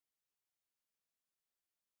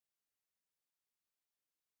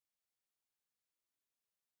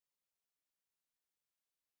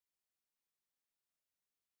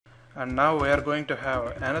And now we are going to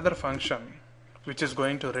have another function which is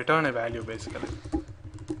going to return a value basically.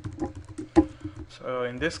 So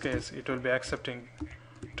in this case it will be accepting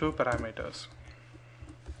two parameters,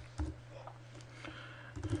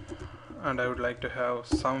 and I would like to have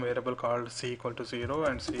some variable called c equal to 0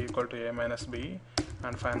 and c equal to a minus b,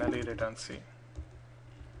 and finally return c.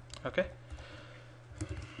 Okay,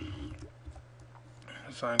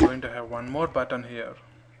 so I'm going to have one more button here,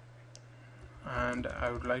 and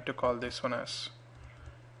I would like to call this one as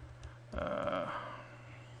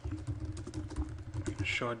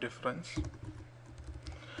show difference.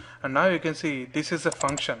 And now you can see this is a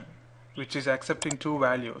function which is accepting two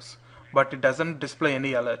values, but it doesn't display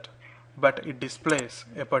any alert, but it displays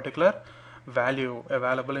a particular value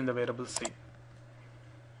available in the variable c.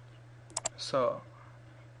 So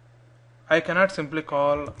I cannot simply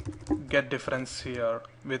call get difference here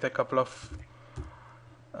with a couple of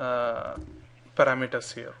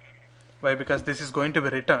parameters here. Why? Because this is going to be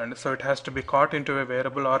returned, so it has to be caught into a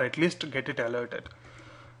variable or at least get it alerted.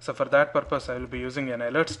 So for that purpose I will be using an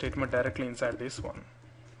alert statement directly inside this one,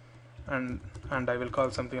 and I will call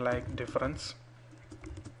something like difference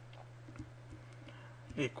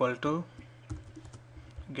equal to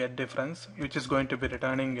get difference, which is going to be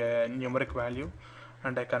returning a numeric value,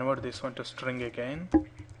 and I convert this one to string again,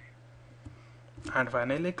 and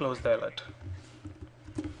finally close the alert.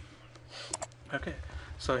 Okay,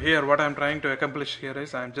 so here what I'm trying to accomplish here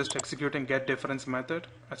is I'm just executing get difference method,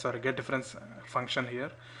 get difference function here,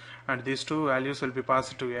 and these two values will be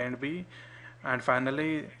passed to a and b, and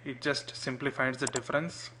finally it just simply finds the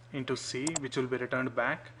difference into c, which will be returned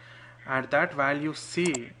back, and that value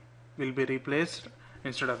c will be replaced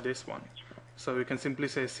instead of this one. So we can simply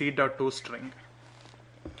say c.toString.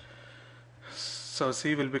 So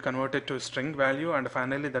c will be converted to a string value, and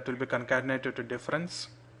finally that will be concatenated to difference,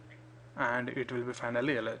 and it will be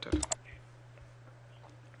finally alerted.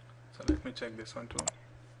 So let me check this one too.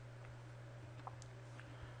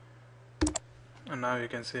 And now you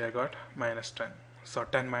can see I got -10. So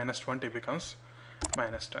 10 minus 20 becomes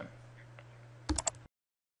 -10.